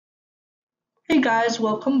Hey guys,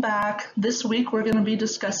 welcome back. This week we're going to be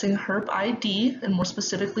discussing Herp ID and more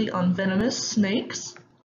specifically on venomous snakes.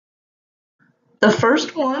 The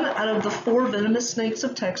first one out of the 4 venomous snakes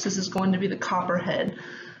of Texas is going to be the copperhead.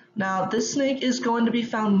 Now this snake is going to be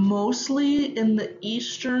found mostly in the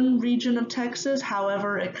eastern region of Texas,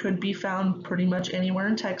 however it could be found pretty much anywhere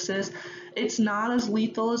in Texas. It's not as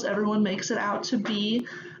lethal as everyone makes it out to be.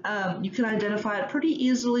 You can identify it pretty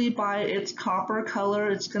easily by its copper color.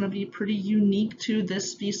 It's going to be pretty unique to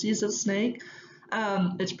this species of snake.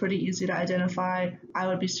 It's pretty easy to identify. I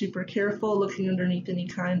would be super careful looking underneath any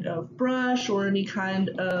kind of brush or any kind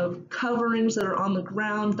of coverings that are on the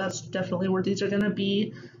ground. That's definitely where these are going to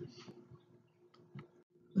be.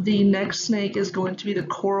 The next snake is going to be the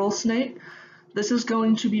coral snake. This is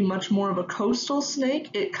going to be much more of a coastal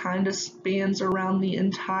snake. It kind of spans around the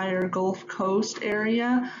entire Gulf Coast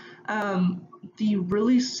area. The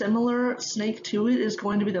really similar snake to it is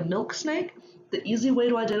going to be the milk snake. The easy way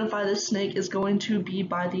to identify this snake is going to be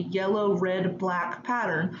by the yellow, red, black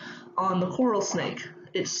pattern on the coral snake.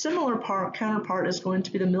 Its similar counterpart is going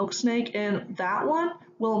to be the milk snake, and that one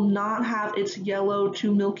will not have its yellow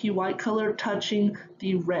to milky white color touching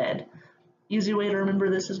the red. Easy way to remember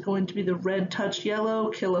this is going to be the red touch yellow,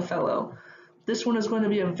 kill a fellow. This one is going to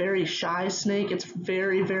be a very shy snake. It's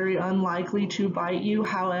very, very unlikely to bite you.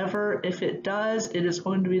 However, if it does, it is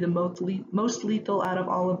going to be the most lethal out of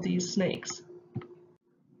all of these snakes.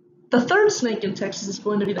 The third snake in Texas is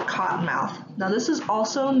going to be the cottonmouth. Now this is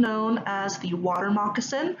also known as the water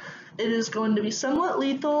moccasin. It is going to be somewhat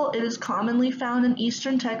lethal. It is commonly found in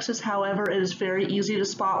eastern Texas. However, it is very easy to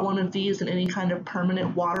spot one of these in any kind of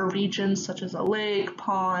permanent water region, such as a lake,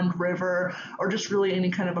 pond, river, or just really any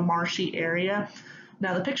kind of a marshy area.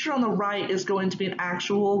 Now the picture on the right is going to be an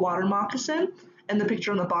actual water moccasin, and the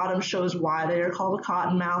picture on the bottom shows why they are called a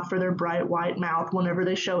cottonmouth, for their bright white mouth whenever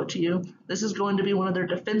they show it to you. This is going to be one of their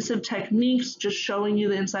defensive techniques, just showing you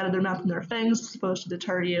the inside of their mouth and their fangs is supposed to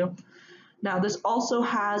deter you. Now this also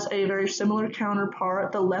has a very similar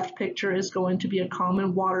counterpart. The left picture is going to be a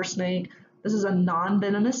common water snake. This is a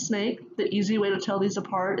non-venomous snake. The easy way to tell these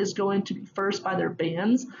apart is going to be first by their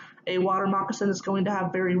bands. A water moccasin is going to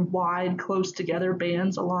have very wide, close together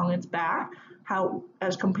bands along its back,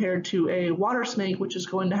 as compared to a water snake, which is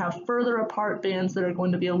going to have further apart bands that are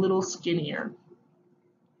going to be a little skinnier.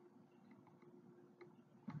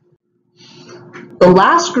 The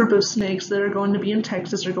last group of snakes that are going to be in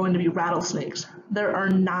Texas are going to be rattlesnakes. There are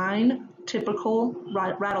 9 typical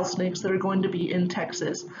rattlesnakes that are going to be in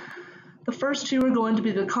Texas. The first 2 are going to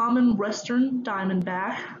be the common western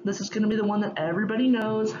diamondback. This is going to be the one that everybody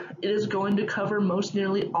knows. It is going to cover most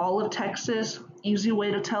nearly all of Texas. Easy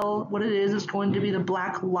way to tell what it is going to be the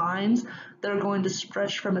black lines that are going to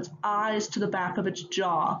stretch from its eyes to the back of its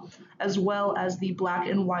jaw, as well as the black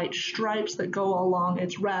and white stripes that go along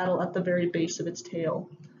its rattle at the very base of its tail.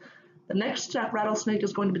 The next rattlesnake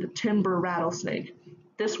is going to be the timber rattlesnake.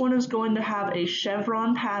 This one is going to have a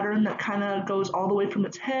chevron pattern that kind of goes all the way from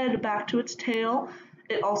its head back to its tail.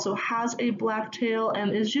 It also has a black tail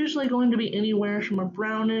and is usually going to be anywhere from a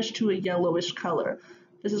brownish to a yellowish color.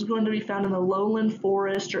 This is going to be found in the lowland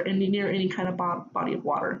forest or near any kind of body of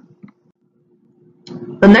water.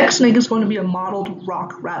 The next snake is going to be a mottled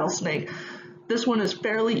rock rattlesnake. This one is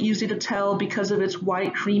fairly easy to tell because of its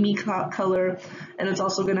white creamy color, and it's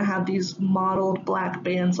also going to have these mottled black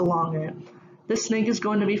bands along it. This snake is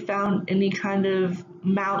going to be found in any kind of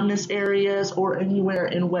mountainous areas or anywhere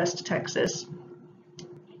in West Texas.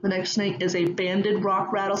 The next snake is a banded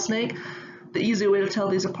rock rattlesnake. The easy way to tell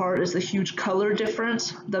these apart is the huge color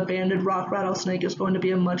difference. The banded rock rattlesnake is going to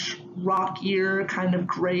be a much rockier, kind of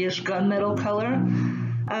grayish gunmetal color.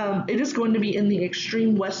 It is going to be in the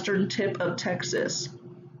extreme western tip of Texas.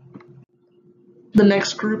 The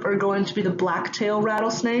next group are going to be the blacktail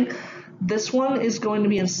rattlesnake. This one is going to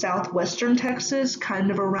be in southwestern Texas,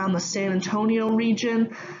 kind of around the San Antonio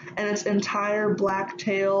region, and its entire black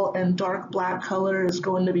tail and dark black color is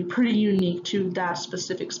going to be pretty unique to that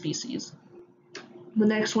specific species. The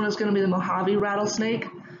next one is going to be the Mojave rattlesnake.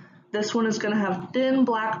 This one is going to have thin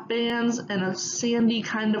black bands and a sandy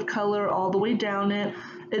kind of color all the way down it.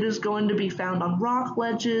 It is going to be found on rock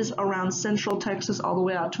ledges around central Texas all the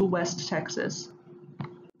way out to West Texas.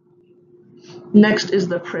 Next is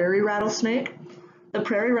the prairie rattlesnake. The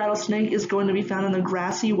prairie rattlesnake is going to be found in the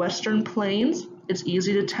grassy western plains. It's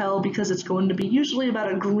easy to tell because it's going to be usually about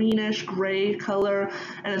a greenish gray color,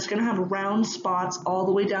 and it's going to have round spots all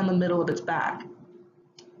the way down the middle of its back.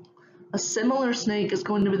 A similar snake is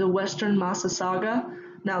going to be the western Massasauga.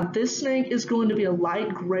 Now this snake is going to be a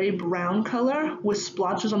light gray brown color with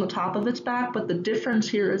splotches on the top of its back, but the difference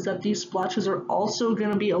here is that these splotches are also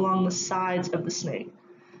going to be along the sides of the snake.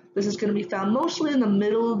 This is going to be found mostly in the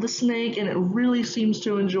middle of the snake, and it really seems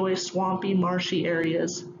to enjoy swampy, marshy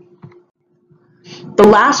areas. The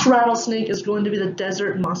last rattlesnake is going to be the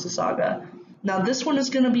desert Massasauga. Now this one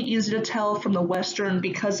is going to be easy to tell from the western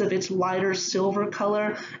because of its lighter silver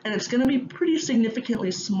color, and it's going to be pretty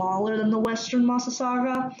significantly smaller than the western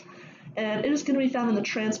Massasauga, and it is going to be found in the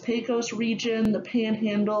Trans-Pecos region, the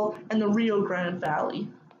Panhandle, and the Rio Grande Valley.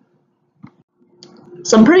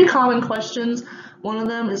 Some pretty common questions. One of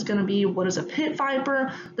them is going to be, what is a pit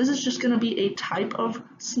viper? This is just going to be a type of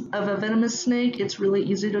a venomous snake. It's really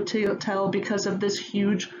easy to tell because of this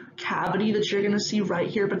huge cavity that you're going to see right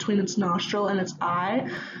here between its nostril and its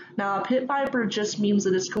eye. Now a pit viper just means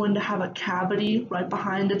that it's going to have a cavity right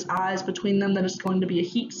behind its eyes between them that is going to be a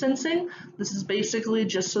heat sensing. This is basically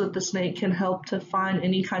just so that the snake can help to find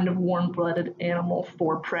any kind of warm-blooded animal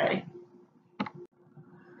for prey.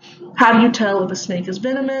 How do you tell if a snake is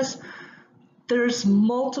venomous? There's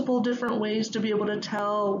multiple different ways to be able to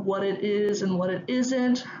tell what it is and what it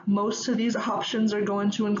isn't. Most of these options are going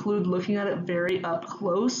to include looking at it very up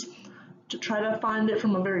close. To try to find it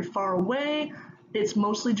from a very far away, it's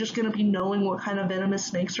mostly just going to be knowing what kind of venomous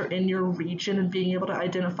snakes are in your region and being able to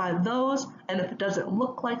identify those. And if it doesn't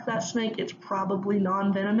look like that snake, it's probably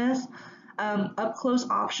non-venomous. Up close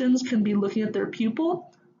options can be looking at their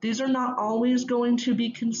pupil. These are not always going to be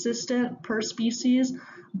consistent per species,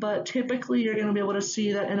 but typically you're going to be able to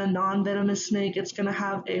see that in a non-venomous snake, it's going to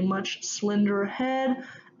have a much slenderer head,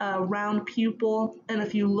 a round pupil, and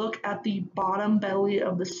if you look at the bottom belly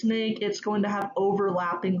of the snake, it's going to have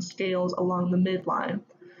overlapping scales along the midline.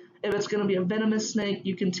 If it's going to be a venomous snake,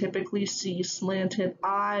 you can typically see slanted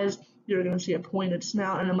eyes, you're going to see a pointed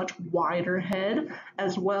snout and a much wider head,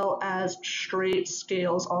 as well as straight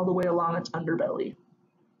scales all the way along its underbelly.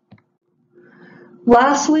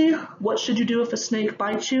 Lastly, what should you do if a snake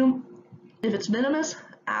bites you? If it's venomous,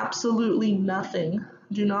 absolutely nothing.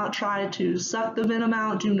 Do not try to suck the venom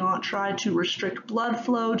out. Do not try to restrict blood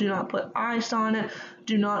flow. Do not put ice on it.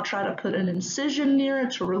 Do not try to put an incision near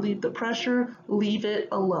it to relieve the pressure. Leave it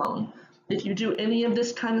alone. If you do any of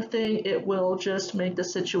this kind of thing, it will just make the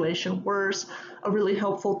situation worse. A really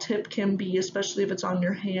helpful tip can be, especially if it's on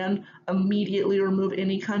your hand, immediately remove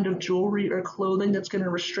any kind of jewelry or clothing that's going to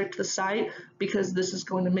restrict the site, because this is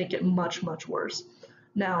going to make it much, much worse.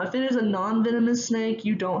 Now, if it is a non-venomous snake,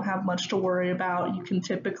 you don't have much to worry about. You can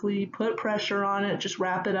typically put pressure on it, just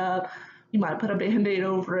wrap it up. You might put a band-aid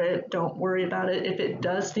over it. Don't worry about it. If it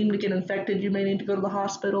does seem to get infected, you may need to go to the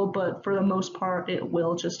hospital, but for the most part, it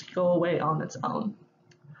will just go away on its own.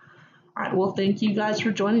 All right, well, thank you guys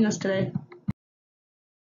for joining us today.